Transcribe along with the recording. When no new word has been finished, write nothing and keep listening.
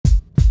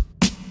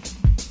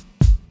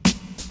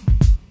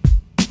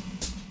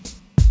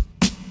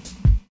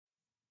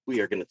We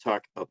are going to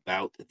talk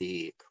about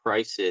the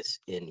crisis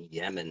in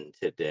Yemen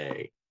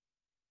today.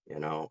 I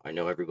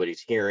know everybody's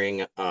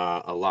hearing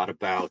a lot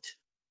about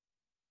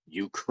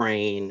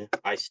Ukraine.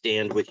 I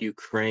stand with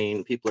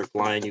Ukraine. People are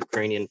flying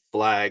Ukrainian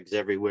flags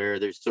everywhere.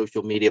 There's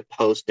social media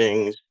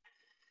postings.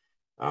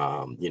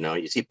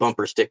 You see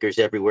bumper stickers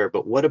everywhere.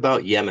 But what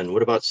about Yemen?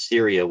 What about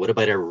Syria? What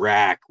about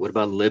Iraq? What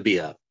about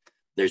Libya?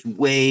 There's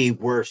way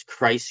worse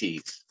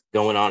crises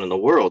going on in the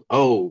world.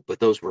 Oh, but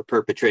those were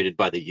perpetrated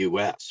by the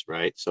U.S.,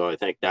 right? So I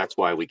think that's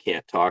why we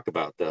can't talk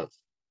about those.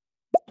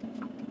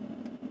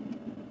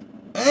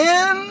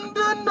 And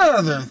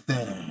another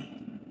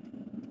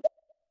thing.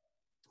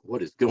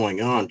 What is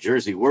going on,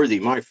 Jersey Worthy,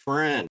 my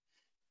friend?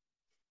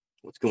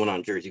 What's going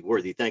on, Jersey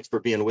Worthy? Thanks for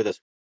being with us.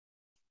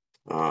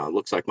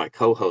 Looks like my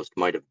co-host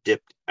might have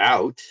dipped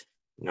out.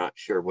 Not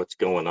sure what's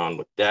going on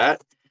with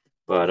that,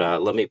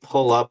 but let me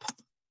pull up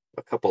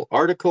a couple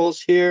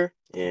articles here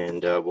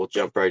and we'll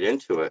jump right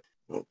into it.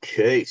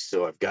 Okay,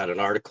 so I've got an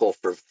article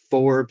for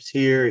Forbes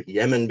here.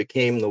 Yemen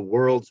became the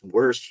world's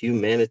worst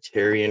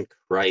humanitarian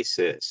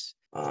crisis.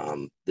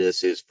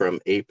 This is from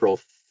April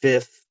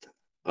 5th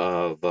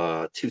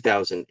of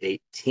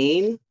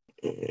 2018.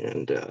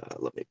 And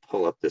let me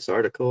pull up this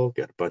article.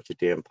 Got a bunch of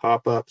damn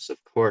pop-ups. Of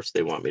course,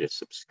 they want me to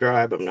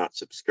subscribe. I'm not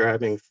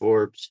subscribing,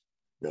 Forbes.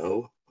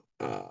 No.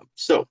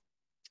 So,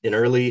 in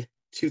early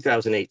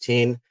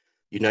 2018,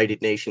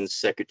 United Nations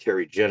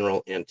Secretary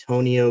General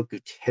Antonio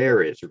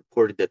Guterres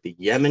reported that the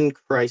Yemen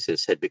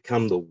crisis had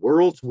become the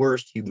world's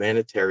worst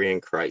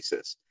humanitarian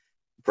crisis.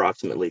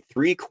 Approximately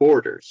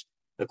 3/4,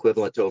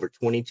 equivalent to over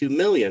 22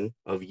 million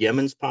of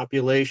Yemen's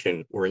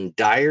population, were in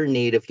dire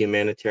need of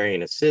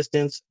humanitarian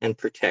assistance and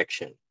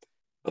protection.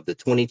 Of the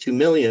 22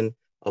 million,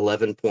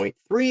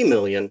 11.3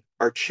 million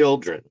are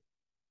children.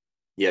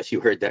 Yes,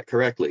 you heard that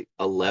correctly.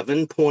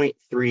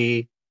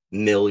 11.3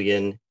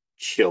 million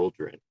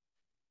children.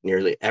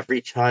 Nearly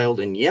every child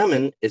in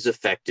Yemen is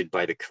affected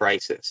by the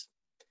crisis.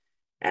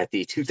 At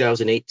the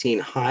 2018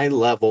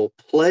 high-level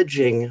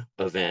pledging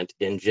event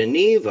in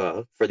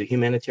Geneva for the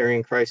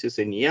humanitarian crisis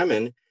in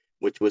Yemen,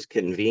 which was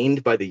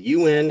convened by the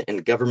UN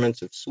and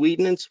governments of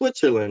Sweden and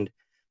Switzerland,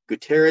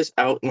 Guterres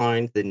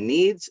outlined the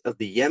needs of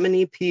the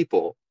Yemeni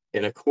people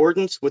in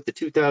accordance with the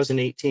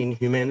 2018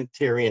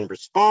 Humanitarian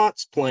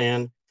Response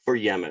Plan for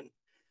Yemen.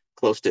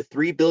 Close to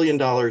 $3 billion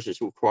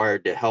is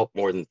required to help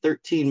more than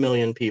 13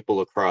 million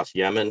people across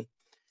Yemen.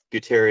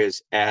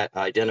 Guterres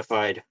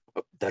identified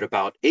that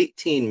about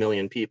 18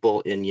 million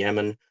people in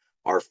Yemen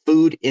are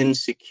food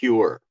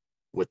insecure,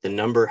 with the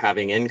number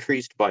having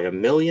increased by 1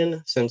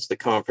 million since the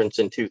conference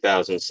in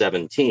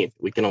 2017.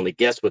 We can only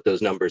guess what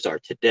those numbers are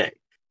today.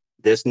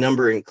 This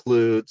number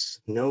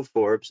includes, no,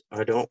 Forbes,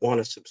 I don't want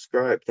to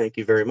subscribe. Thank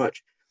you very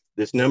much.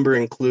 This number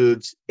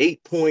includes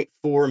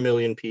 8.4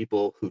 million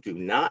people who do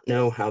not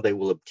know how they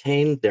will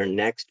obtain their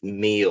next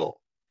meal.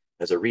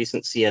 As a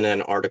recent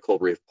CNN article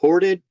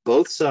reported,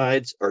 both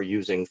sides are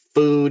using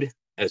food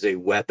as a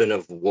weapon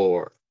of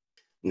war.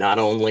 Not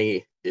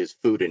only is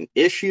food an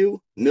issue,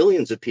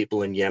 millions of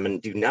people in Yemen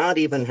do not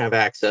even have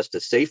access to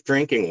safe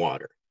drinking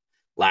water.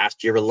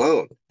 Last year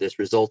alone, this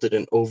resulted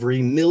in over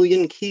 1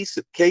 million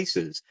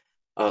cases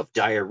of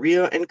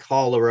diarrhea and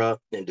cholera.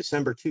 In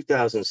December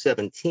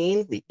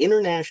 2017, the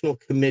International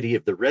Committee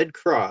of the Red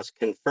Cross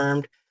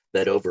confirmed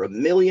that over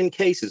 1 million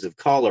cases of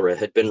cholera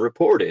had been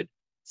reported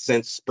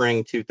since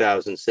spring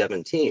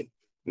 2017,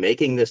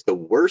 making this the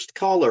worst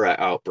cholera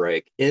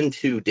outbreak in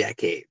 2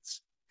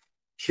 decades.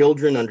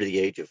 Children under the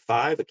age of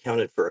 5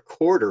 accounted for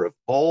 1/4 of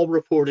all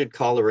reported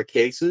cholera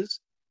cases.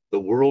 The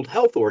World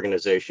Health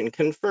Organization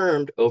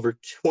confirmed over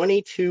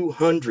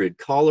 2,200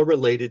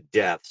 cholera-related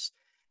deaths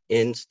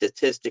in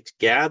statistics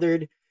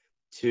gathered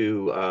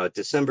to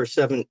December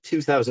 7,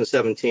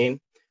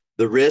 2017.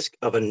 The risk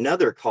of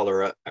another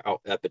cholera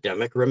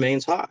epidemic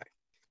remains high.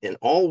 In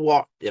all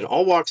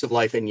walks of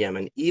life in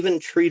Yemen, even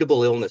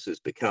treatable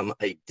illnesses become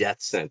a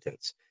death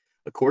sentence.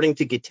 According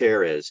to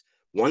Guterres,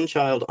 1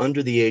 child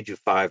under the age of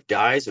 5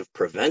 dies of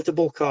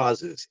preventable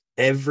causes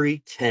every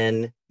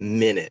 10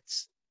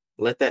 minutes.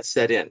 Let that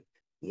set in.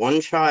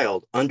 1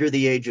 child under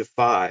the age of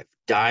 5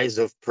 dies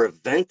of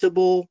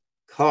preventable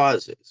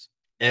causes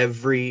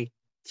every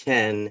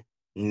 10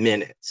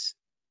 minutes.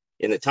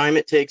 In the time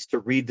it takes to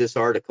read this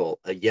article,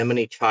 a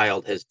Yemeni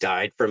child has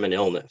died from an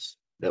illness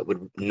that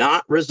would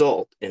not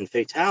result in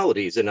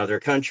fatalities in other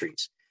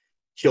countries.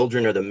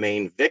 Children are the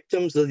main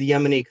victims of the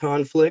Yemeni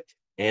conflict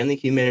and the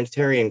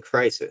humanitarian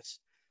crisis.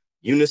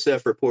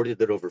 UNICEF reported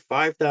that over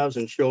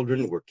 5,000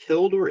 children were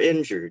killed or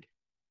injured,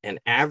 an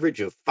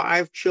average of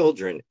 5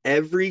 children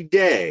every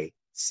day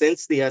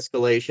since the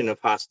escalation of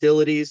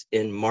hostilities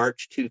in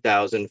March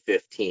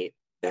 2015.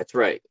 That's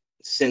right,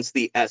 since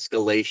the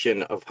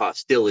escalation of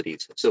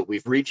hostilities. So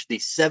we've reached the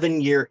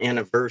 7-year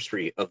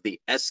anniversary of the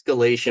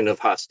escalation of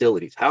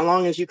hostilities. How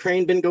long has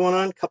Ukraine been going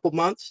on? A couple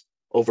months?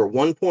 Over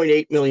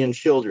 1.8 million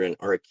children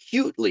are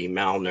acutely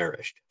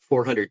malnourished.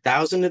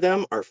 400,000 of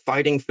them are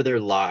fighting for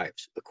their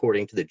lives,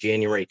 according to the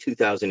January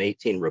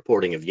 2018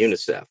 reporting of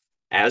UNICEF.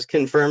 As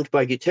confirmed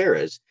by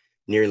Guterres,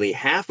 Nearly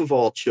half of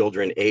all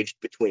children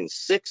aged between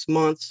 6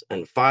 months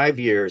and 5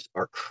 years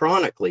are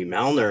chronically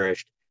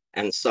malnourished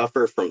and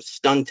suffer from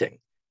stunting,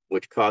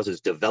 which causes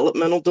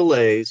developmental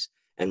delays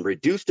and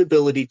reduced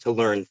ability to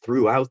learn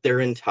throughout their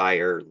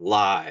entire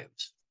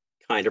lives.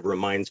 Kind of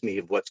reminds me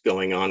of what's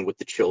going on with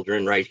the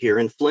children right here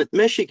in Flint,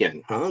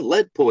 Michigan, huh?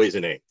 Lead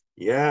poisoning.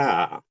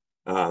 Yeah.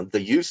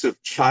 The use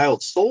of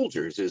child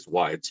soldiers is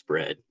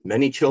widespread.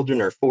 Many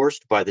children are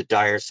forced by the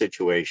dire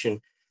situation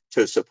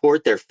to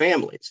support their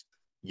families.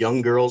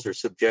 Young girls are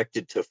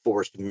subjected to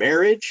forced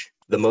marriage.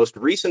 The most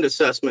recent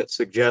assessment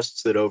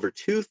suggests that over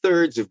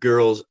 2/3 of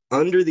girls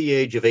under the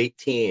age of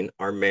 18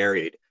 are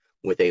married,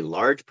 with a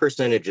large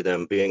percentage of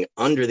them being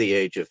under the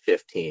age of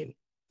 15.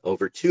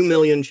 Over 2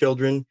 million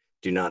children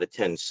do not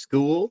attend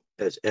school,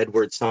 as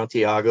Edward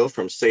Santiago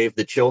from Save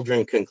the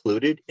Children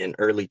concluded in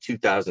early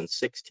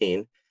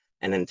 2016.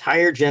 An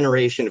entire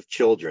generation of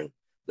children,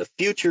 the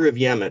future of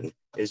Yemen,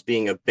 is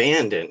being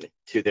abandoned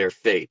to their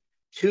fate.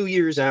 2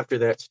 years after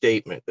that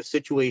statement, the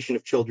situation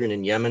of children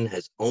in Yemen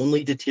has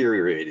only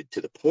deteriorated to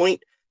the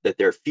point that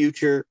their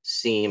future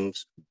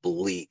seems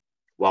bleak.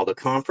 While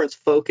the conference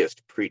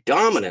focused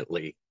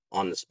predominantly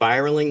on the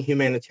spiraling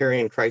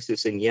humanitarian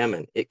crisis in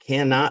Yemen, it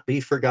cannot be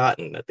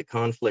forgotten that the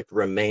conflict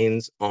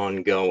remains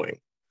ongoing.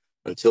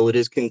 Until it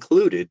is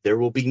concluded, there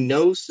will be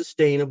no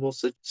sustainable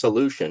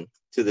solution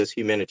to this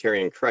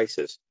humanitarian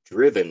crisis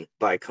driven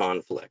by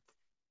conflict.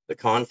 The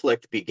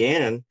conflict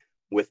began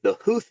with the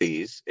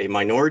Houthis, a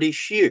minority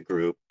Shia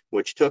group,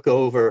 which took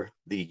over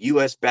the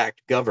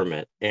US-backed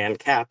government and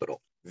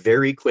capital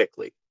very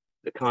quickly.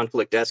 The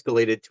conflict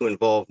escalated to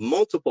involve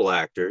multiple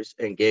actors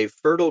and gave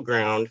fertile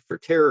ground for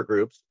terror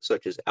groups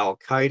such as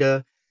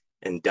Al-Qaeda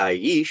and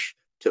Daesh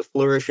to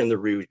flourish in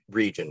the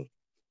region.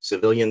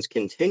 Civilians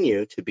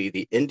continue to be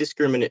the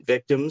indiscriminate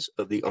victims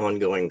of the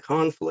ongoing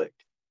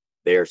conflict.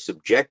 They are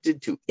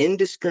subjected to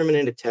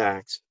indiscriminate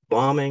attacks,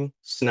 bombing,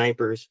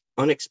 snipers,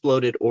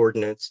 unexploded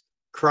ordnance,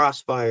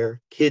 crossfire,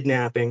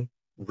 kidnapping,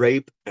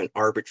 rape, and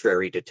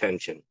arbitrary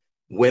detention.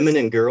 Women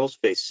and girls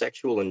face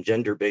sexual and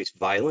gender-based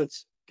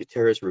violence.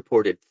 Guterres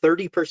reported a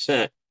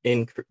 30%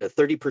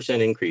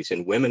 increase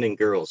in women and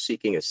girls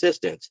seeking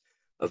assistance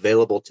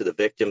available to the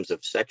victims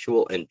of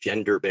sexual and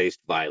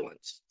gender-based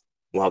violence.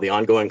 While the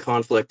ongoing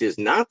conflict is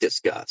not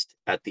discussed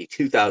at the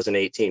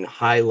 2018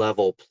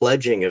 high-level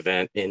pledging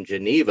event in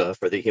Geneva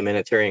for the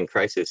humanitarian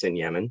crisis in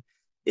Yemen,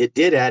 it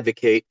did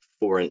advocate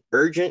for an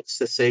urgent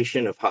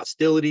cessation of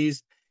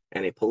hostilities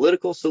and a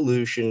political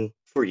solution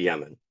for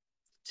Yemen.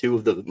 Two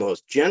of the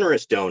most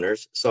generous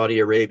donors, Saudi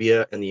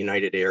Arabia and the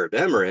United Arab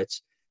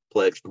Emirates,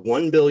 pledged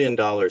 $1 billion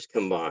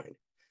combined.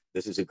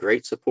 This is a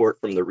great support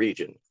from the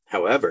region.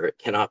 However, it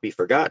cannot be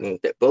forgotten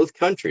that both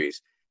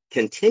countries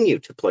continue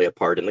to play a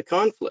part in the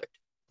conflict.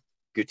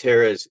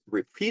 Guterres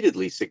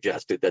repeatedly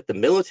suggested that the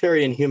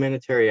military and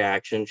humanitarian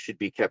action should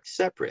be kept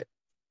separate.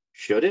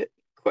 Should it?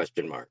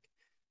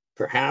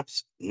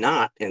 Perhaps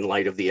not, in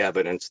light of the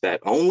evidence that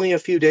only a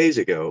few days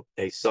ago,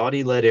 a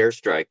Saudi-led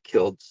airstrike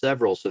killed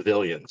several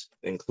civilians,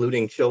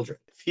 including children.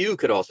 Few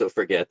could also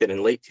forget that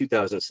in late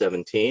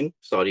 2017,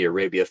 Saudi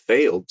Arabia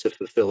failed to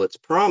fulfill its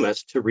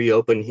promise to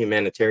reopen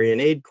humanitarian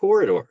aid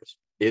corridors.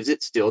 Is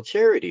it still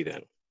charity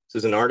then?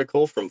 This is an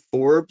article from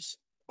Forbes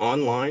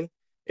online,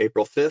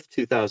 April 5th,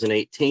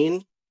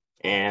 2018.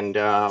 And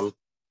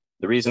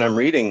the reason I'm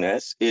reading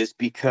this is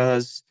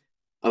because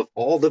of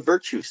all the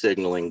virtue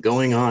signaling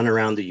going on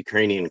around the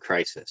Ukrainian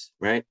crisis,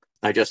 right?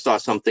 I just saw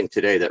something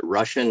today that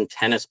Russian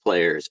tennis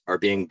players are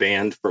being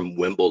banned from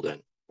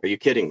Wimbledon. Are you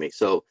kidding me?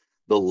 So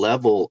the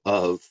level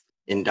of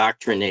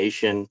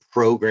indoctrination,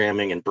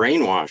 programming, and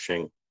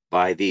brainwashing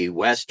by the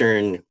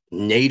Western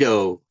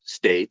NATO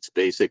states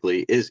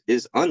basically is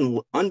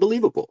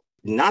unbelievable.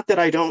 Not that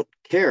I don't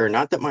care,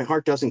 not that my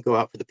heart doesn't go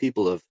out for the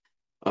people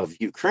of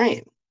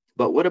Ukraine,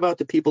 but what about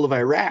the people of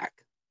Iraq?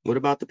 What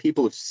about the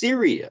people of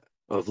Syria,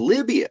 of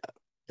Libya,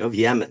 of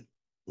Yemen?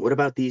 What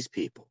about these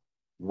people?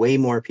 Way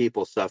more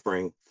people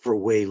suffering for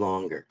way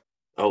longer.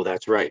 Oh,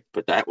 that's right.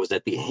 But that was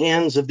at the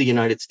hands of the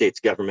United States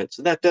government,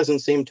 so that doesn't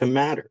seem to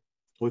matter.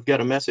 We've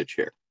got a message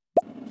here.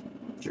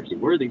 Jersey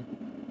Worthy.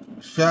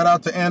 Shout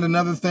out to And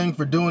Another Thing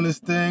for doing this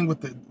thing with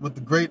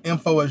the great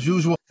info as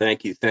usual.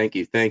 Thank you,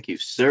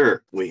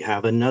 sir. We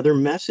have another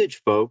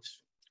message, folks.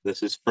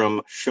 This is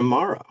from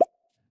Shamara.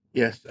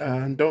 Yes,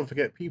 and don't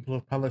forget people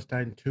of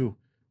Palestine too.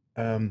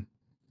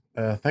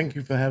 Thank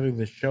you for having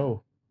this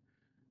show.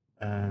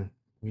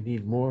 We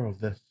need more of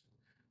this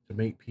to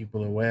make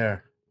people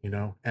aware,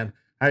 and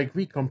I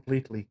agree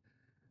completely.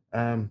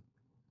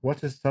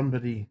 What is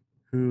somebody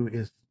who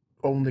is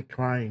only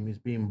crime is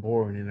being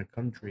born in a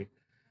country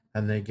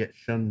and they get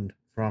shunned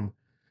from,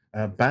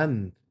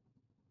 banned,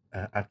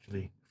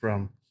 actually,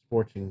 from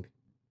sporting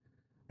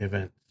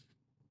events?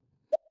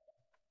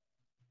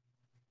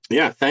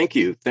 Yeah, thank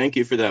you. Thank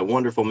you for that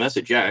wonderful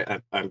message. Yeah,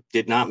 I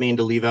did not mean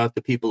to leave out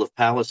the people of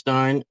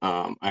Palestine.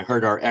 I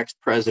heard our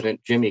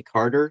ex-president, Jimmy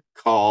Carter,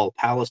 call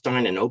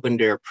Palestine an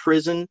open-air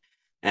prison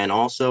and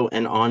also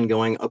an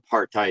ongoing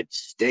apartheid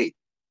state.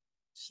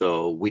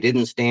 So we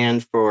didn't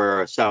stand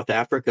for South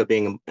Africa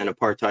being an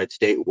apartheid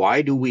state.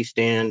 Why do we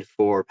stand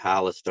for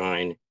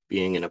Palestine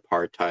being an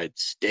apartheid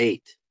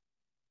state?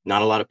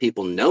 Not a lot of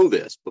people know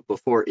this, but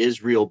before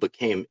Israel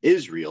became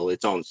Israel,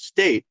 its own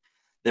state,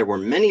 there were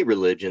many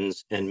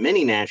religions and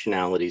many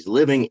nationalities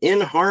living in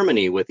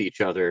harmony with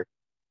each other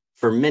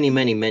for many,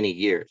 many, many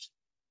years.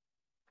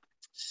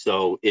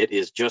 So it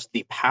is just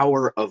the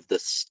power of the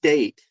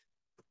state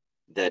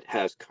that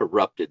has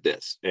corrupted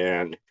this.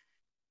 And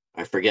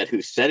I forget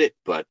who said it,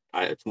 but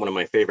it's one of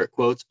my favorite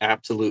quotes.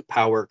 Absolute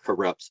power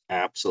corrupts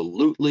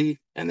absolutely.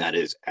 And that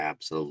is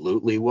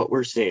absolutely what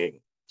we're seeing.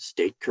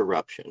 State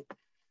corruption.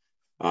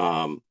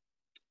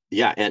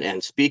 Yeah,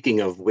 and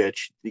speaking of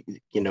which,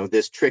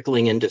 this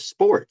trickling into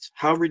sports,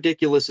 how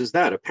ridiculous is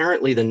that?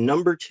 Apparently the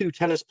number 2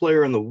 tennis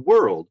player in the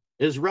world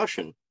is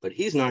Russian, but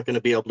he's not going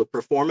to be able to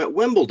perform at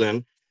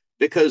Wimbledon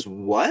because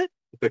what?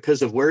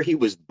 Because of where he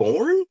was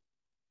born?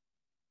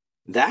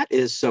 That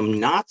is some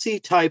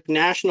Nazi type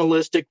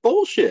nationalistic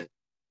bullshit,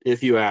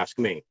 if you ask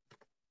me.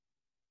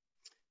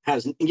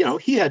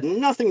 He had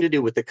nothing to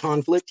do with the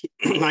conflict.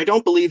 I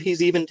don't believe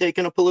he's even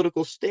taken a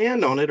political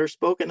stand on it or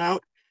spoken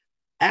out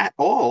at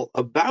all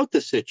about the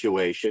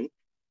situation.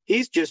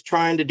 He's just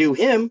trying to do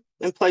him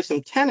and play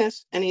some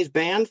tennis, and he's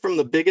banned from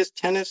the biggest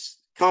tennis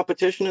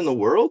competition in the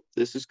world.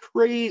 This is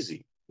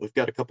crazy. We've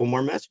got a couple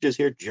more messages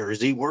here.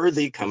 Jersey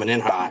Worthy coming in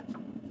hot.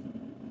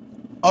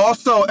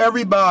 Also,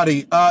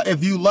 everybody,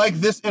 if you like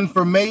this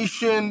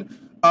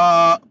information,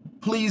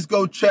 please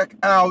go check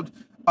out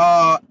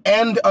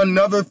And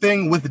Another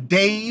Thing with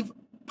Dave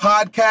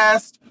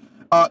podcast.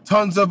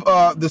 Tons of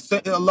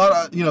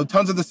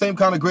tons of the same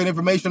kind of great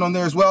information on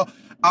there as well.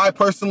 I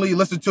personally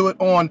listen to it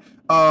on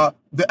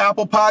the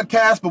Apple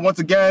podcast, but once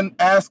again,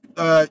 ask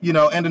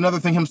And Another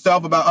Thing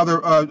himself about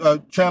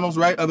other channels,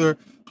 right? Other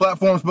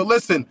platforms. But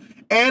listen,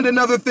 And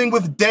Another Thing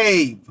with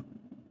Dave.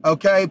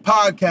 Okay,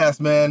 podcast,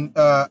 man.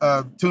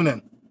 Tune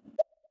in.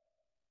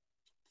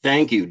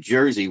 Thank you,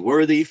 Jersey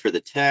Worthy, for the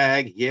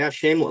tag. Yeah,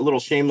 little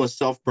shameless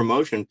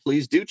self-promotion.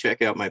 Please do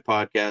check out my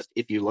podcast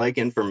if you like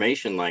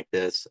information like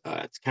this.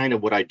 It's kind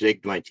of what I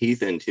digged my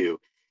teeth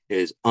into,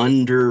 is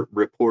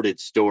underreported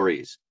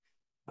stories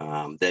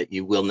that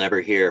you will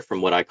never hear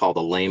from what I call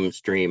the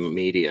lamestream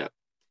media.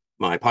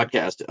 My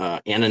podcast,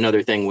 And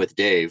Another Thing with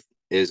Dave,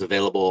 is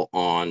available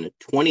on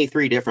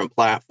 23 different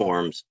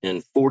platforms in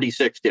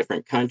 46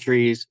 different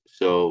countries.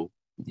 So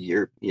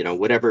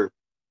whatever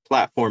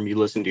platform you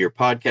listen to your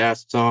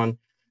podcasts on,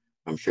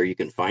 I'm sure you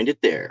can find it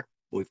there.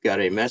 We've got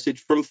a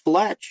message from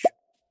Fletch.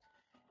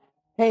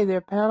 Hey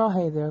there, panel.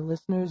 Hey there,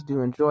 listeners. Do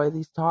enjoy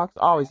these talks.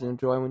 Always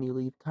enjoy when you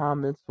leave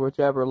comments,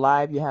 whichever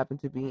live you happen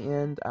to be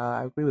in.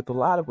 I agree with a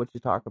lot of what you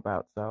talk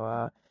about.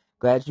 So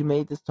glad you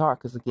made this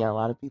talk, because, again, a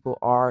lot of people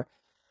are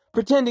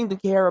pretending to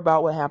care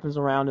about what happens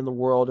around in the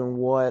world and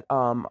what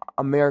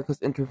America's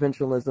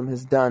interventionism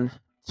has done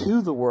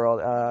to the world.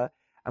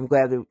 I'm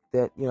glad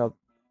that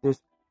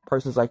there's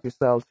persons like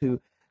yourselves who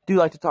do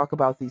like to talk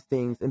about these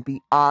things and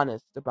be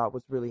honest about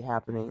what's really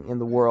happening in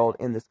the world,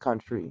 in this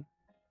country.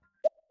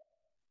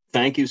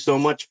 Thank you so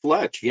much,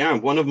 Fletch. Yeah,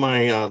 one of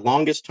my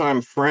longest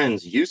time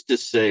friends used to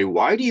say,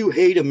 why do you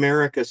hate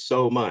America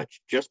so much?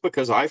 Just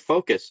because I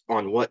focus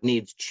on what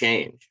needs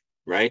change,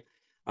 right?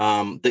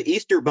 The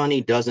Easter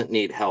Bunny doesn't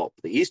need help.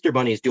 The Easter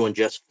Bunny is doing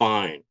just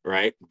fine,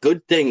 right?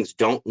 Good things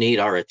don't need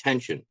our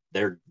attention.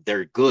 They're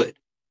good.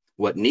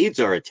 What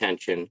needs our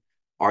attention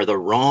are the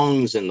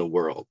wrongs in the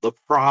world, the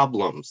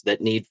problems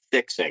that need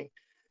fixing.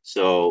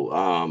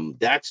 So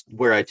that's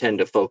where I tend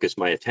to focus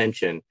my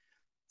attention.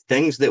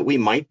 Things that we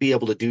might be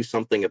able to do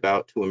something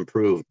about to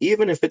improve,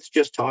 even if it's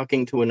just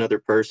talking to another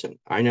person.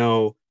 I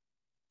know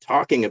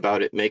talking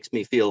about it makes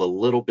me feel a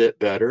little bit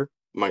better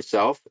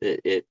myself.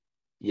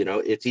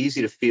 It's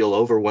easy to feel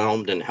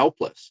overwhelmed and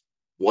helpless.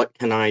 What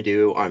can I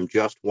do? I'm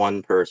just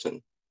one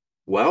person.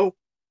 Well,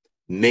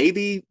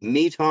 maybe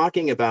me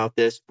talking about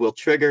this will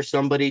trigger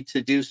somebody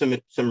to do some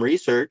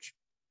research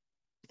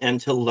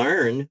and to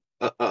learn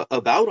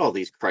about all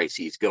these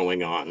crises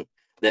going on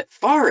that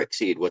far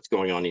exceed what's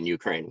going on in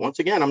Ukraine. Once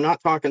again, I'm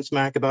not talking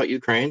smack about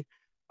Ukraine.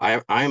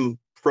 I'm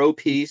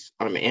pro-peace.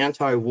 I'm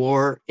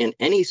anti-war in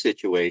any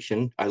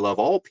situation. I love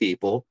all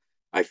people.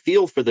 I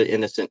feel for the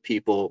innocent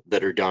people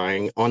that are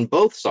dying on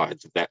both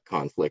sides of that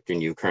conflict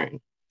in Ukraine.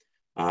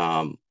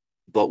 But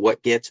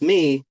what gets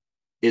me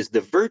is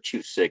the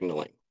virtue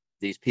signaling.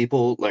 These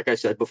people, like I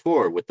said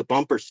before, with the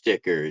bumper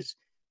stickers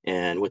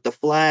and with the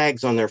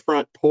flags on their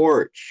front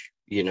porch,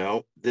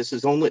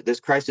 this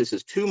crisis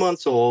is 2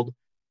 months old.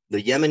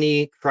 The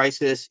Yemeni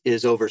crisis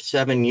is over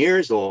 7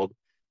 years old.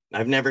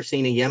 I've never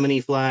seen a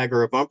Yemeni flag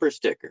or a bumper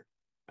sticker.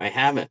 I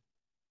haven't.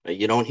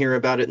 You don't hear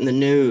about it in the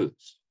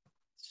news.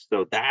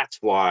 So that's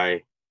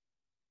why,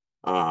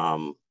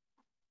 and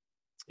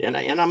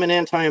I'm an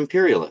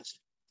anti-imperialist.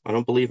 I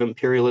don't believe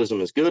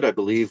imperialism is good. I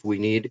believe we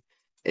need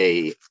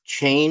a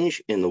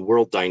change in the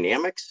world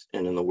dynamics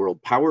and in the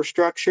world power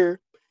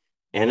structure.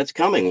 And it's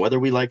coming, whether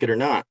we like it or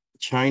not.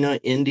 China,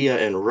 India,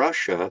 and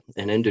Russia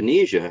and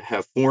Indonesia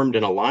have formed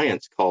an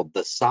alliance called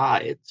the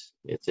Sides.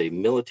 It's a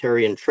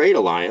military and trade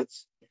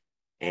alliance.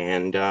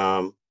 And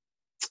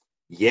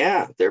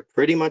yeah, they're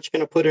pretty much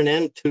going to put an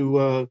end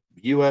to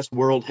U.S.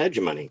 world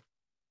hegemony.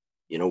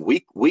 You know,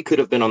 we could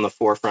have been on the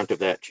forefront of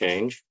that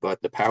change,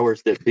 but the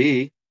powers that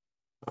be,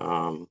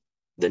 the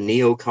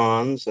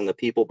neocons and the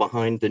people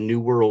behind the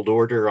New World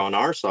Order on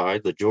our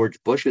side, the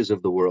George Bushes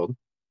of the world,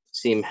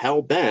 seem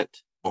hell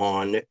bent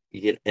on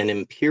an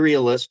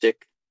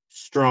imperialistic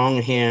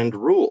strong hand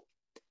rule.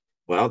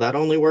 Well, that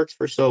only works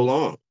for so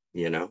long,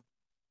 you know.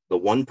 The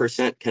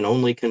 1% can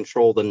only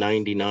control the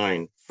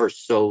 99 for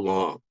so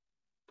long,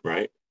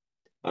 right?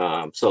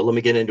 So let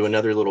me get into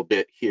another little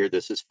bit here.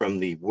 This is from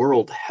the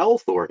World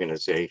Health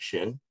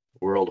Organization,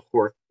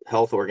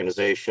 Health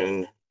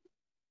Organization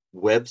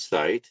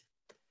website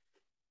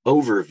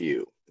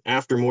overview.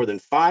 After more than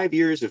 5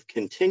 years of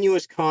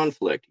continuous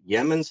conflict,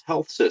 Yemen's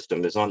health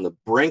system is on the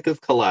brink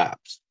of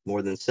collapse.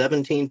 More than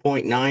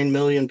 17.9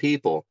 million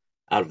people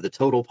out of the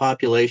total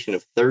population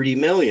of 30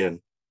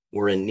 million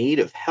were in need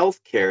of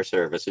health care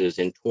services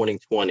in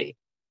 2020,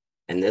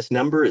 and this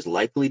number is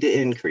likely to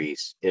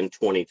increase in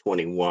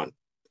 2021.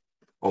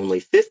 Only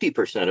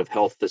 50% of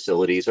health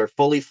facilities are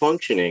fully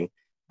functioning,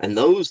 and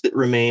those that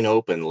remain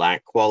open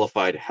lack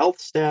qualified health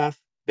staff,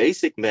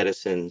 basic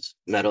medicines,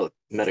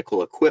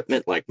 medical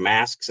equipment like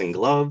masks and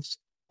gloves,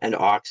 and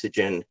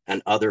oxygen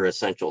and other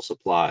essential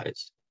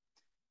supplies.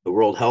 The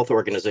World Health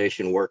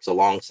Organization works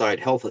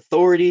alongside health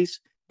authorities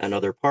and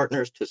other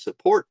partners to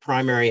support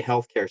primary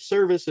healthcare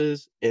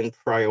services in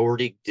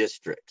priority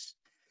districts.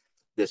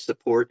 This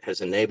support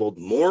has enabled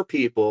more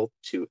people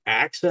to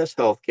access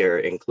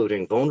healthcare,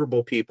 including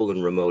vulnerable people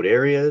in remote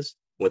areas.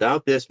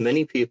 Without this,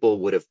 many people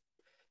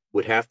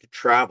would have to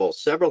travel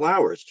several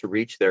hours to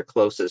reach their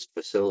closest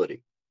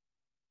facility.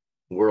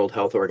 The World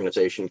Health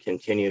Organization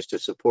continues to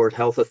support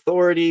health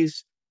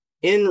authorities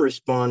in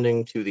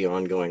responding to the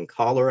ongoing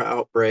cholera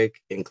outbreak,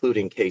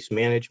 including case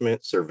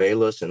management,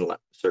 surveillance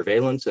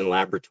and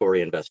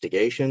laboratory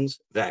investigations,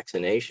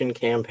 vaccination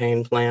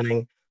campaign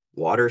planning,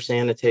 water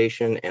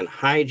sanitation, and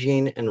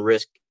hygiene and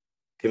risk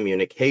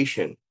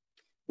communication.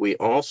 We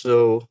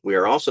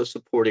are also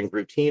supporting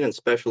routine and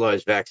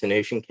specialized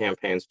vaccination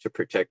campaigns to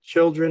protect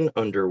children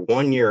under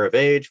 1 year of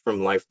age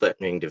from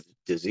life-threatening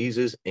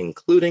diseases,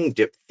 including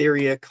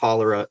diphtheria,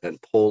 cholera, and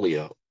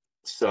polio.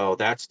 So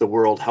that's the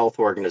World Health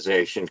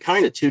Organization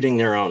kind of tooting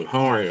their own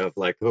horn of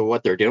like, oh,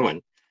 what they're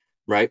doing,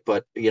 right?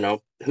 But, you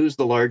know, who's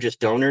the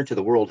largest donor to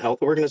the World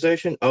Health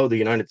Organization? Oh, the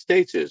United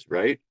States is,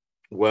 right?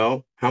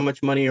 Well, how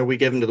much money are we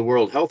giving to the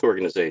World Health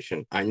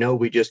Organization? I know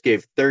we just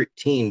gave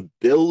 $13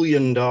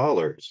 billion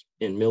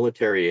in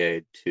military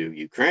aid to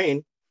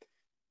Ukraine,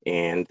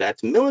 and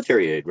that's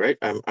military aid, right?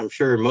 I'm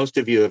sure most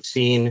of you have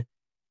seen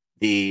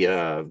the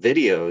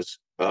videos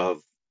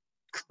of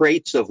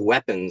crates of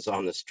weapons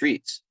on the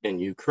streets in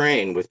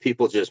Ukraine with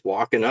people just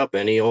walking up.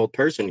 Any old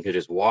person could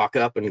just walk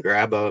up and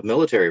grab a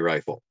military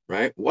rifle,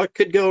 right? What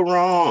could go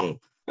wrong?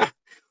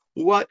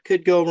 What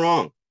could go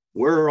wrong?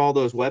 Where are all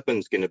those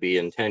weapons going to be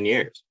in 10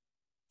 years?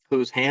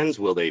 Whose hands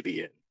will they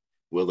be in?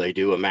 Will they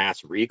do a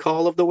mass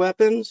recall of the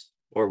weapons?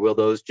 Or will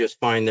those just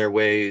find their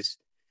ways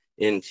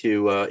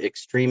into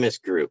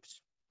extremist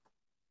groups?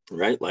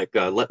 Right? Like,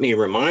 let me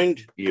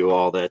remind you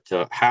all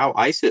that how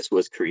ISIS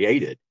was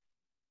created.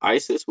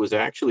 ISIS was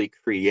actually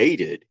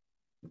created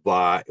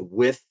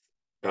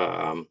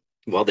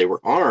they were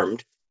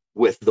armed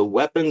with the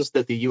weapons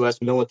that the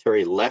U.S.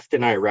 military left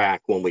in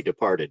Iraq when we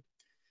departed.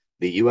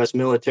 The U.S.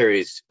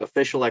 military's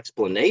official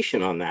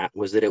explanation on that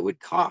was that it would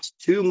cost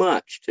too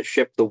much to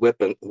ship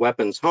the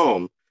weapons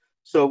home.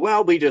 So,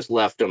 well, we just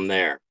left them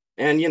there.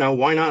 And, you know,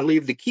 why not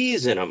leave the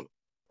keys in them?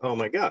 Oh,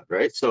 my God,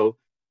 right? So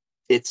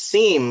it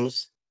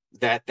seems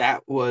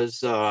that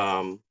was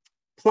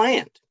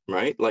planned,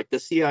 right? Like the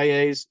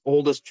CIA's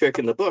oldest trick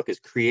in the book is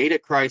create a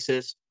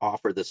crisis,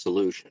 offer the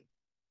solution.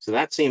 So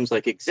that seems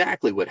like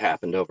exactly what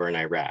happened over in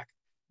Iraq.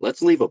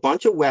 Let's leave a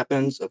bunch of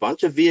weapons, a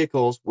bunch of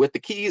vehicles with the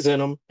keys in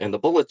them and the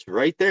bullets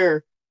right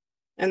there.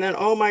 And then,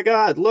 oh my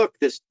God, look,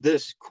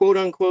 this quote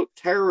unquote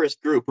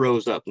terrorist group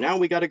rose up. Now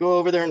we got to go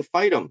over there and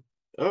fight them.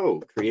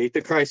 Oh, create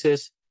the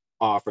crisis,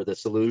 offer the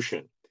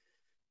solution.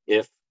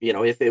 If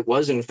it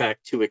was in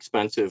fact too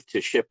expensive to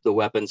ship the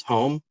weapons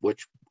home,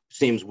 which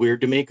seems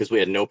weird to me because we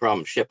had no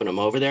problem shipping them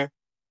over there.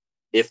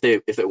 If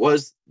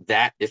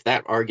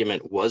that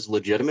argument was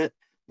legitimate,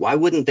 why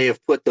wouldn't they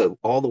have put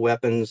all the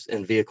weapons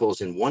and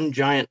vehicles in one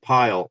giant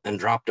pile and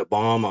dropped a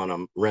bomb on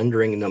them,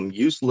 rendering them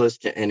useless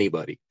to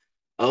anybody?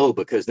 Oh,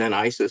 because then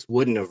ISIS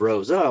wouldn't have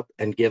rose up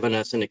and given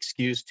us an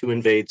excuse to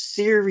invade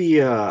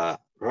Syria,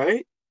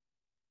 right?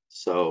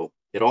 So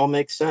it all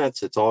makes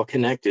sense. It's all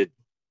connected.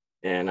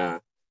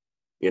 And,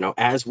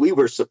 as we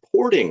were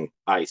supporting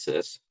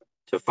ISIS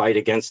to fight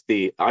against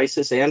the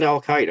ISIS and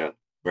Al Qaeda,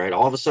 right?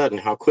 All of a sudden,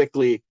 how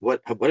quickly,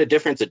 what a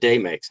difference a day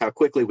makes, how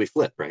quickly we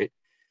flip, right?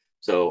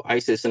 So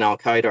ISIS and Al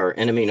Qaeda are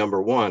enemy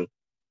number one.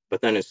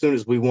 But then as soon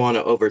as we want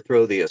to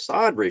overthrow the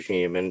Assad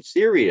regime in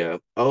Syria,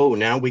 oh,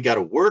 now we got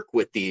to work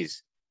with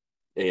these,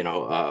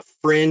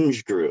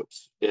 fringe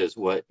groups is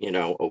what,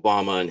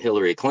 Obama and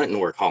Hillary Clinton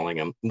were calling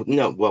them.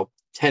 No, well,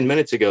 10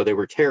 minutes ago, they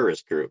were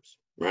terrorist groups,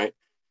 right?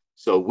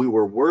 So we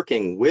were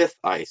working with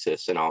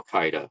ISIS and Al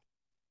Qaeda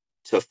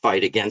to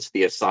fight against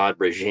the Assad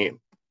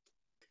regime.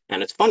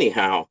 And it's funny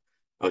how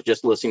I was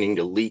just listening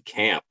to Lee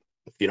Camp.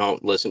 If you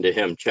don't listen to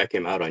him, check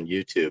him out on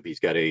YouTube. He's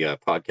got a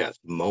podcast,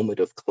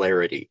 Moment of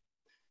Clarity.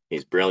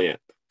 He's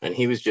brilliant. And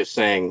he was just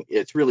saying,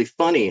 it's really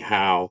funny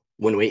how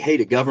when we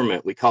hate a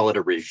government, we call it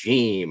a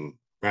regime,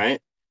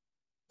 right?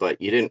 But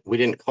we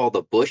didn't call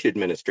the Bush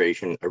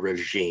administration a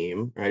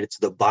regime, right? It's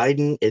the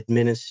Biden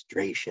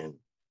administration.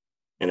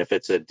 And if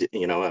it's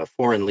a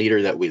foreign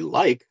leader that we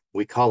like,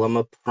 we call him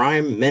a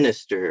prime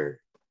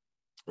minister,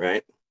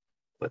 right?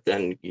 But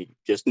then you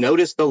just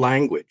notice the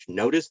language,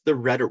 notice the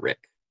rhetoric.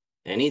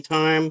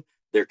 Anytime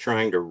they're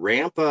trying to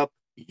ramp up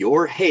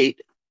your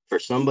hate for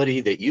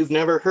somebody that you've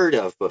never heard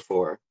of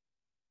before,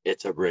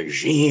 it's a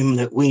regime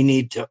that we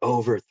need to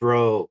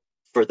overthrow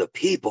for the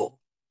people,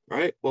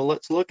 right? Well,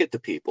 let's look at the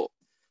people.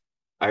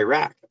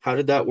 Iraq, how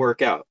did that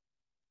work out?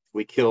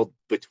 We killed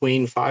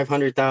between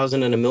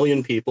 500,000 and 1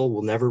 million people.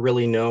 We'll never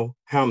really know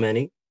how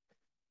many,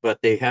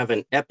 but they have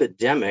an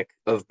epidemic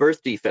of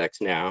birth defects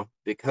now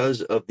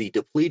because of the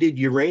depleted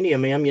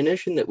uranium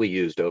ammunition that we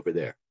used over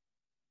there.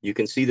 You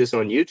can see this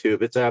on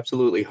YouTube. It's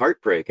absolutely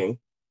heartbreaking.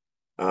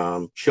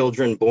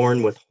 Children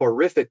born with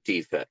horrific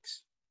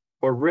defects.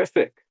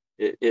 Horrific.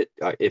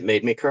 It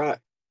made me cry.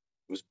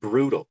 It was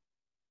brutal.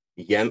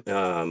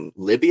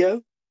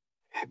 Libya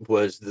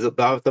was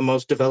about the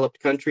most developed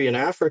country in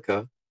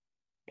Africa,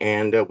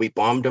 and we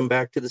bombed them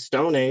back to the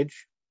Stone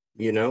Age.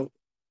 You know,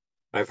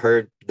 I've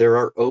heard there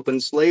are open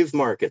slave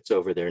markets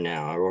over there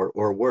now,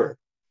 or were.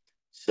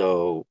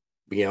 So,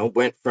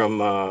 went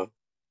from a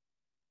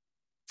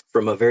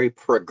very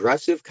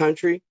progressive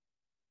country,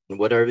 and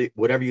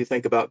whatever you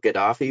think about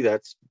Gaddafi,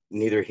 that's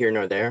neither here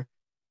nor there.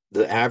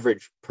 The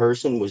average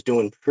person was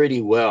doing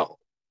pretty well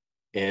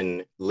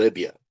in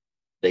Libya.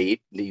 They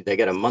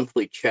got a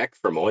monthly check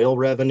from oil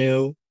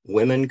revenue.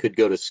 Women could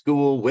go to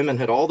school. Women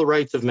had all the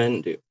rights of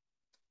men did.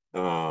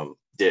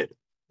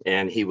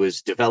 And he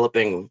was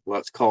developing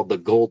what's called the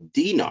gold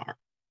dinar,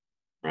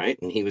 right?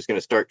 And he was going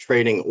to start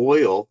trading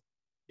oil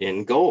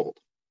in gold.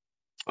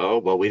 Oh,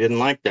 well, we didn't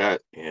like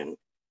that. And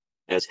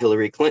as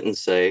Hillary Clinton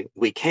say,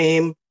 we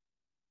came,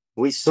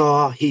 we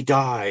saw, he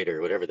died,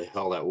 or whatever the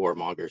hell that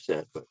warmonger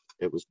said. But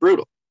it was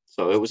brutal.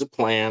 So it was a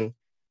plan.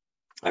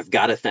 I've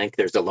got to think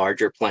there's a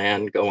larger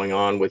plan going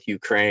on with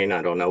Ukraine.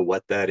 I don't know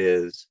what that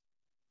is,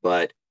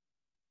 but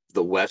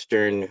the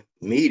Western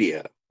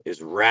media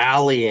is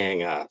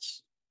rallying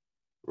us,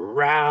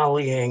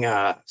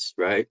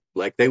 right?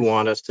 Like they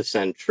want us to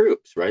send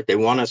troops, right? They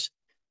want us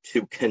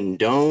to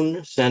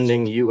condone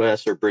sending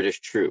US or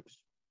British troops.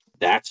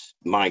 That's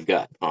my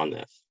gut on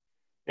this.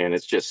 And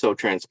it's just so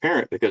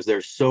transparent because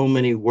there's so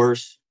many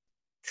worse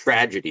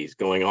tragedies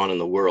going on in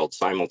the world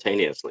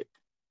simultaneously.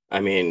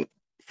 I mean,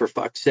 for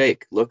fuck's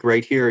sake, look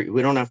right here.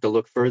 We don't have to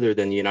look further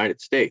than the United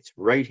States.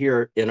 Right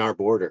here in our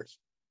borders,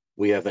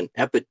 we have an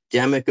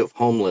epidemic of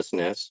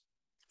homelessness.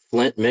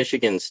 Flint,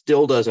 Michigan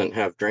still doesn't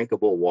have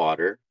drinkable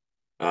water.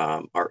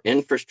 Our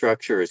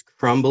infrastructure is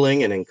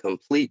crumbling and in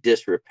complete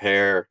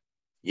disrepair.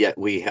 Yet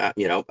we have,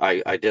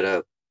 I did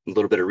a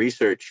little bit of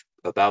research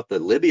about the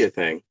Libya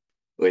thing.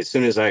 As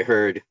soon as I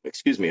heard,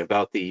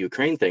 about the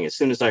Ukraine thing, as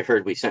soon as I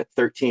heard we sent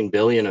 13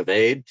 billion of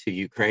aid to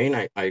Ukraine,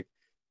 I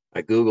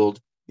Googled,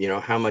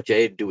 how much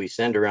aid do we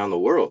send around the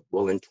world?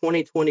 Well, in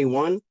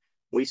 2021,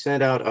 we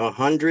sent out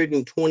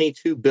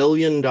 $122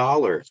 billion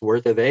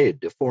worth of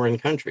aid to foreign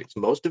countries,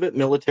 most of it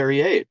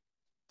military aid.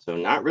 So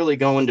not really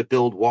going to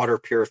build water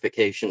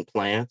purification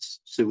plants,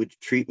 sewage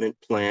treatment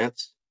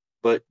plants,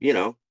 but,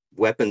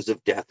 weapons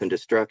of death and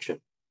destruction.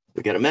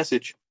 We got a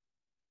message.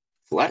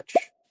 Fletch.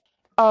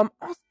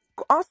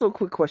 Also, a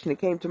quick question that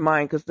came to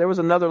mind because there was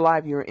another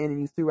live you were in,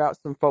 and you threw out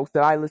some folks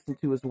that I listened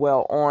to as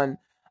well on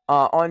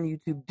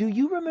YouTube. Do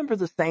you remember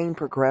the same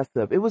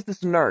progressive? It was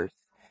this nurse,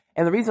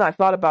 and the reason I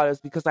thought about it is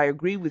because I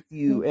agree with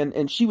you,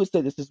 and she would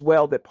say this as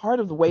well, that part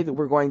of the way that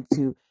we're going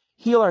to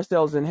heal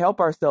ourselves and help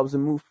ourselves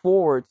and move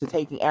forward to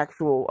taking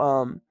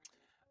actual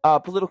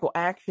political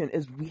action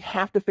is we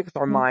have to fix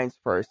our minds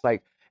first.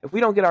 Like, if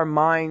we don't get our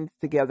minds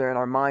together and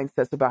our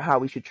mindsets about how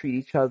we should treat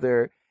each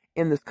other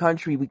in this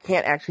country, we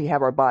can't actually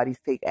have our bodies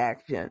take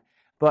action.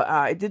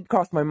 But it did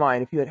cross my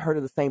mind if you had heard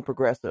of the same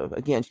progressive.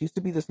 Again, she used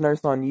to be this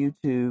nurse on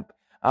YouTube,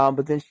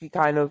 but then she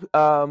kind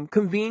of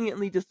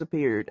conveniently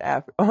disappeared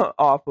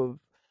off of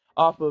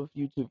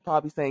YouTube,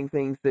 probably saying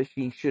things that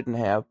she shouldn't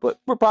have, but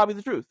were probably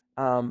the truth.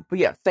 But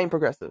yeah, same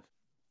progressive.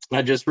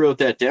 I just wrote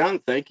that down.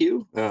 Thank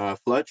you,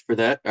 Fletch, for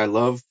that. I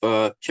love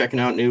checking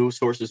out new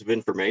sources of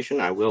information.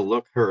 I will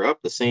look her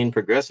up, the Sane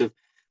Progressive.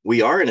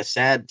 We are in a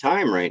sad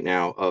time right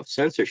now of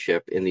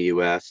censorship in the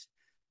U.S.,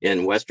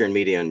 in Western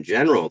media in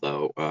general,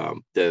 though.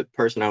 The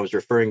person I was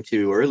referring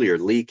to earlier,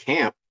 Lee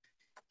Camp,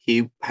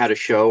 he had a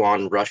show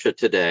on Russia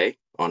Today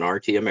on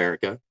RT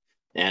America,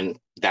 and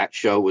that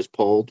show was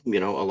pulled,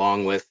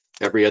 along with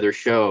every other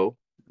show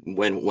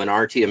when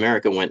RT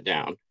America went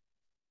down.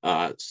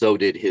 So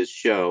did his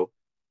show.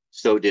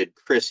 So did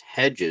Chris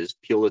Hedges,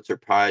 Pulitzer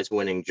Prize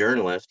winning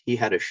journalist. He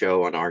had a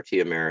show on RT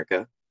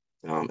America.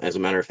 As a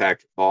matter of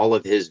fact, all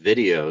of his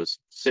videos,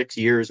 6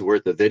 years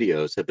worth of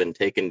videos, have been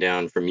taken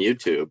down from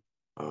YouTube.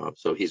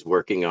 So he's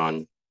working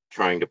on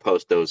trying to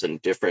post those in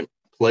different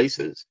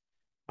places.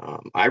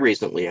 I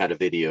recently had a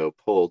video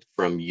pulled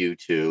from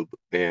YouTube,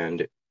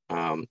 and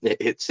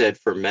it said,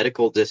 for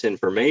medical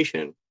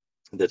disinformation.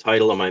 The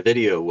title of my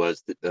video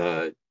was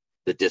the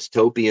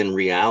dystopian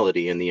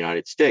reality in the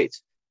United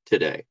States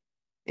today.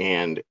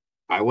 And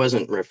I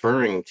wasn't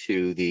referring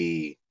to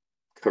the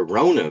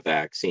corona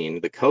vaccine,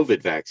 the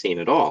COVID vaccine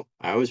at all.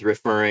 I was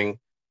referring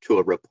to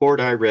a report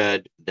I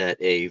read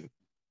that a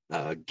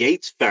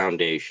Gates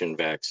Foundation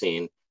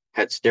vaccine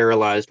had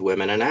sterilized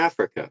women in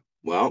Africa.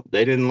 Well,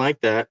 they didn't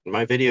like that.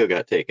 My video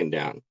got taken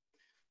down.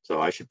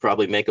 So I should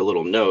probably make a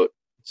little note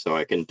so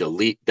I can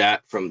delete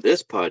that from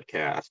this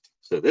podcast,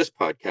 so this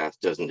podcast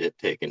doesn't get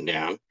taken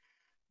down.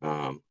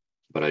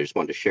 But I just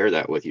wanted to share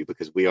that with you,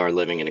 because we are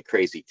living in a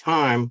crazy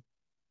time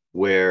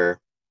where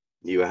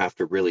you have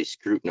to really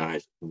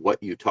scrutinize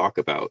what you talk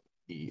about.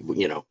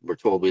 You know, we're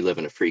told we live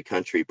in a free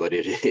country, but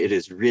it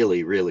is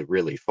really, really,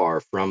 really far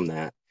from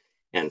that.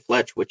 And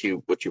Fletch, what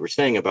you were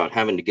saying about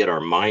having to get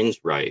our minds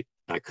right,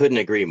 I couldn't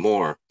agree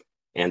more.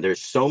 And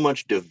there's so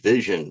much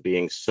division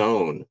being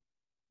sown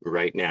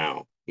right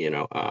now. You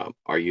know,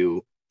 are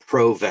you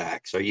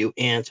pro-vax? Are you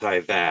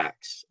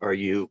anti-vax? Are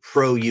you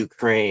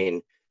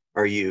pro-Ukraine?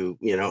 Are you,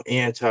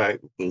 anti,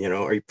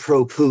 are you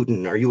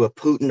pro-Putin? Are you a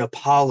Putin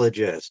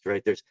apologist,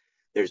 right?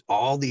 There's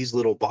all these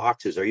little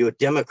boxes. Are you a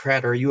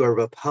Democrat? Are you a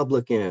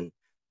Republican?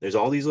 There's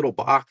all these little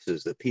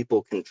boxes that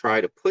people can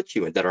try to put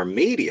you in, that our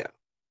media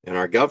and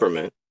our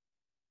government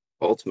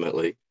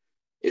ultimately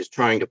is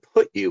trying to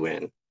put you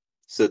in,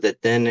 so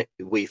that then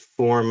we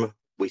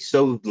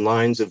sow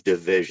lines of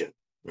division,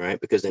 right?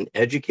 Because an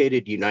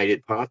educated,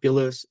 united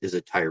populace is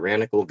a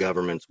tyrannical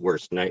government's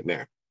worst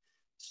nightmare.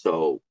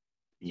 So,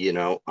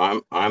 I'm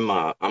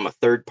a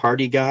third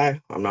party guy.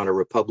 I'm not a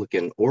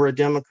Republican or a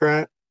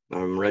Democrat.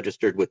 I'm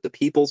registered with the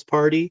People's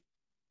Party.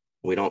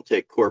 We don't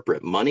take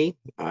corporate money.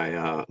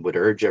 I would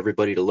urge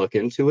everybody to look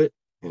into it.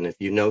 And if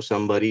you know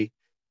somebody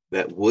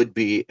that would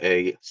be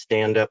a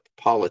stand-up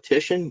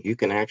politician, you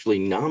can actually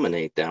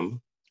nominate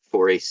them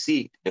for a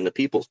seat in the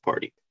People's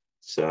Party.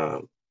 It's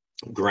a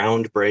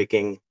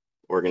groundbreaking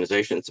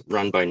organization. It's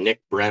run by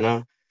Nick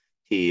Brenna.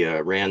 He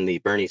ran the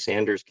Bernie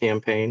Sanders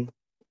campaign.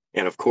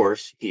 And of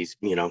course, he's,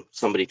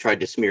 somebody tried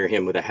to smear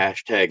him with a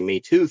hashtag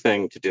 #MeToo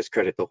thing to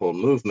discredit the whole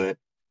movement.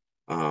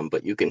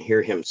 But you can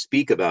hear him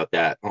speak about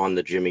that on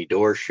the Jimmy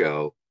Dore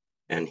show.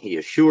 And he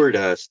assured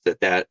us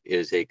that that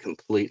is a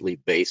completely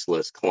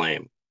baseless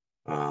claim.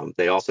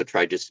 They also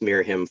tried to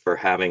smear him for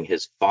having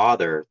his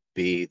father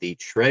be the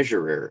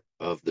treasurer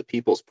of the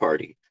People's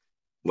Party.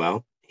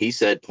 Well, he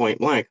said point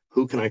blank,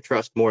 who can I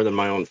trust more than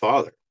my own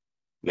father?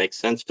 Makes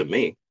sense to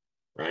me,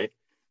 right?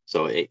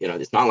 So,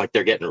 it's not like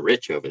they're getting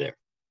rich over there.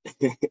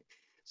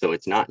 So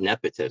it's not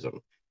nepotism.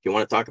 If you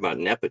want to talk about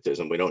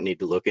nepotism, we don't need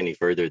to look any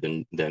further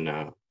than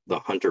the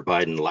Hunter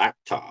Biden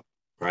laptop,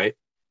 right?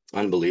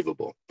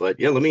 Unbelievable. But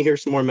yeah, let me hear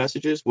some more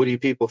messages. What do you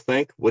people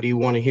think? What do you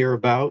want to hear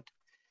about?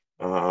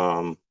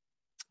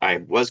 I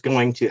was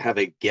going to have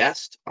a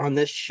guest on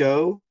this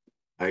show.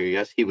 I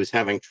guess he was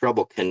having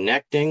trouble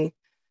connecting,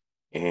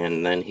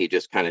 and then he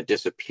just kind of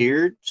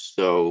disappeared.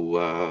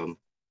 So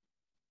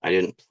I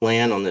didn't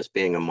plan on this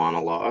being a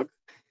monologue.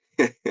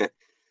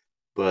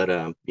 But,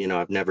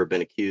 I've never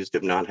been accused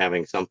of not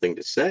having something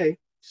to say.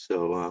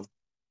 So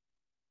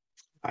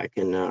I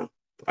can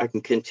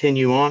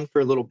continue on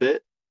for a little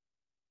bit.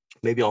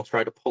 Maybe I'll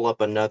try to pull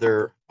up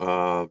another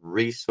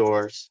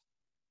resource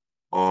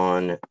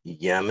on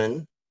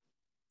Yemen.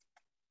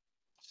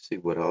 See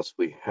what else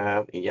we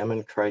have.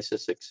 Yemen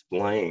Crisis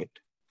Explained.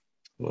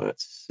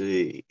 Let's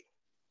see.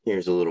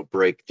 Here's a little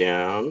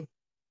breakdown.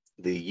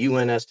 The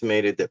UN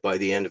estimated that by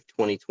the end of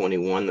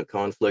 2021, the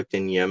conflict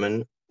in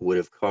Yemen would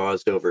have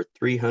caused over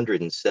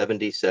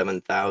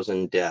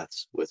 377,000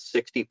 deaths, with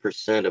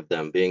 60% of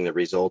them being the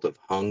result of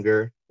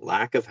hunger,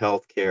 lack of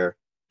health care,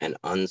 and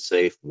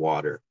unsafe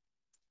water. It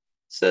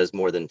says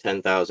more than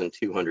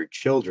 10,200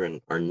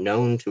 children are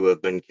known to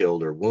have been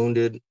killed or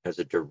wounded as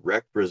a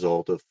direct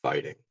result of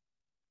fighting.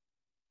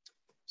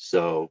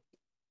 So,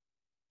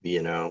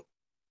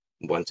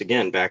 once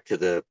again, back to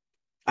the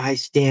I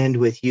stand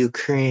with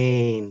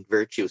Ukraine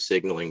virtue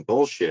signaling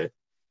bullshit.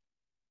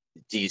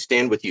 Do you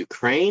stand with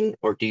Ukraine,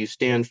 or do you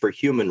stand for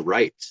human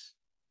rights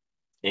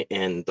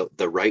and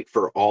the right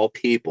for all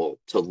people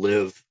to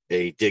live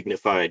a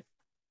dignified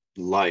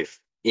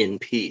life in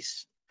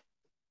peace?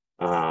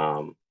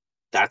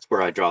 That's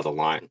where I draw the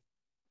line.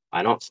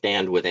 I don't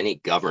stand with any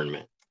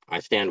government. I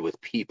stand with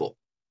people.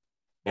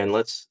 And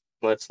let's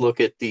look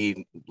at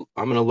I'm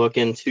going to look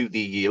into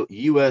the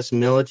U.S.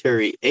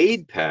 military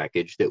aid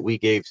package that we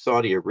gave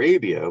Saudi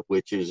Arabia,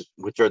 which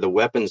are the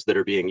weapons that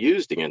are being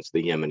used against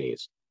the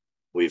Yemenis.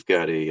 We've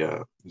got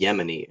a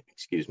Yemeni,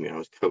 excuse me, I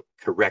was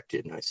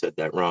corrected, and I said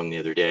that wrong the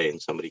other day,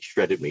 and somebody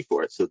shredded me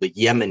for it. So the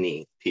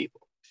Yemeni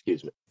people,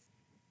 excuse me.